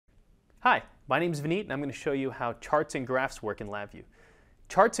Hi, my name is Vineet and I'm going to show you how charts and graphs work in LabVIEW.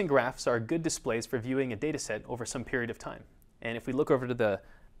 Charts and graphs are good displays for viewing a data set over some period of time. And if we look over to the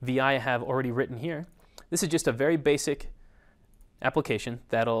VI I have already written here, this is just a very basic application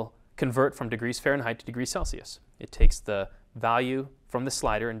that'll convert from degrees Fahrenheit to degrees Celsius. It takes the value from the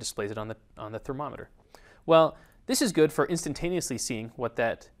slider and displays it on the thermometer. Well, this is good for instantaneously seeing what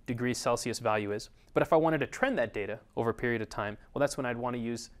that degrees Celsius value is, but if I wanted to trend that data over a period of time, well, that's when I'd want to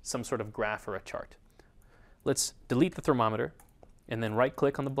use some sort of graph or a chart. Let's delete the thermometer and then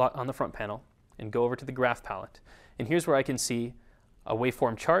right-click on the front panel and go over to the graph palette. And here's where I can see a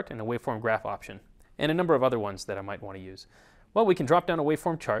waveform chart and a waveform graph option, and a number of other ones that I might want to use. Well, we can drop down a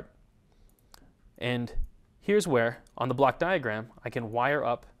waveform chart, and here's where, on the block diagram, I can wire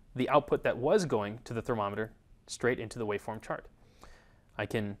up the output that was going to the thermometer straight into the waveform chart. I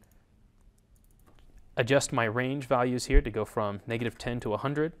can adjust my range values here to go from -10 to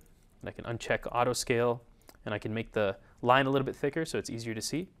 100, and I can uncheck auto scale, and I can make the line a little bit thicker so it's easier to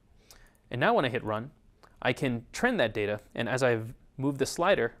see. And now when I hit run, I can trend that data, and as I've moved the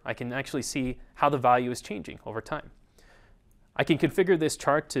slider, I can actually see how the value is changing over time. I can configure this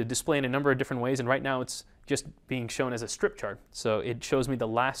chart to display in a number of different ways, and right now it's just being shown as a strip chart. So it shows me the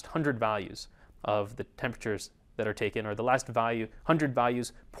last 100 values of the temperatures that are taken, or the last 100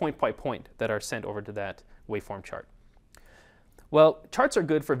 values point by point that are sent over to that waveform chart. Well, charts are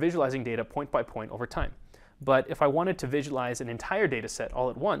good for visualizing data point by point over time. But if I wanted to visualize an entire data set all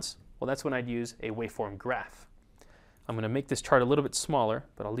at once, well, that's when I'd use a waveform graph. I'm going to make this chart a little bit smaller,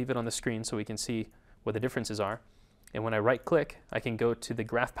 but I'll leave it on the screen so we can see what the differences are. And when I right-click, I can go to the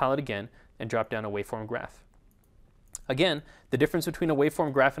graph palette again and drop down a waveform graph. Again, the difference between a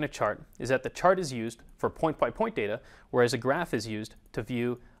waveform graph and a chart is that the chart is used for point-by-point data, whereas a graph is used to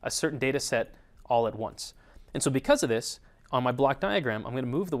view a certain data set all at once. And so because of this, on my block diagram, I'm going to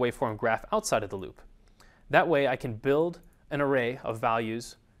move the waveform graph outside of the loop. That way I can build an array of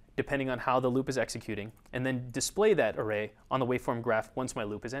values depending on how the loop is executing, and then display that array on the waveform graph once my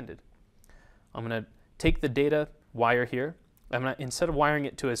loop is ended. I'm going to take the data wire here. Instead of wiring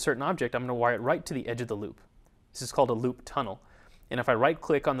it to a certain object, I'm going to wire it right to the edge of the loop. This is called a loop tunnel. And if I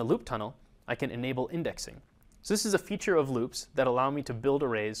right-click on the loop tunnel, I can enable indexing. So this is a feature of loops that allow me to build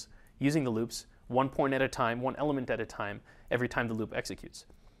arrays using the loops one point at a time, one element at a time, every time the loop executes.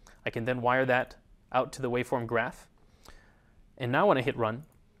 I can then wire that out to the waveform graph. And now when I hit run,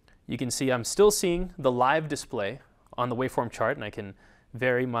 you can see I'm still seeing the live display on the waveform chart, and I can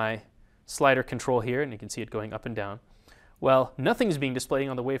vary my slider control here, and you can see it going up and down. Well, nothing's being displayed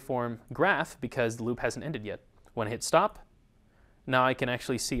on the waveform graph because the loop hasn't ended yet. When I hit stop, now I can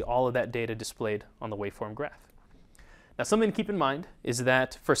actually see all of that data displayed on the waveform graph. Now, something to keep in mind is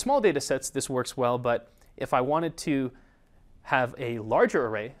that for small data sets this works well, but if I wanted to have a larger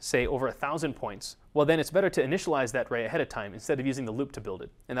array, say over 1,000 points, well, then it's better to initialize that array ahead of time instead of using the loop to build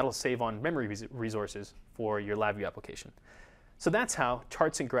it, and that'll save on memory resources for your LabVIEW application. So that's how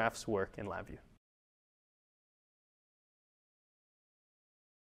charts and graphs work in LabVIEW.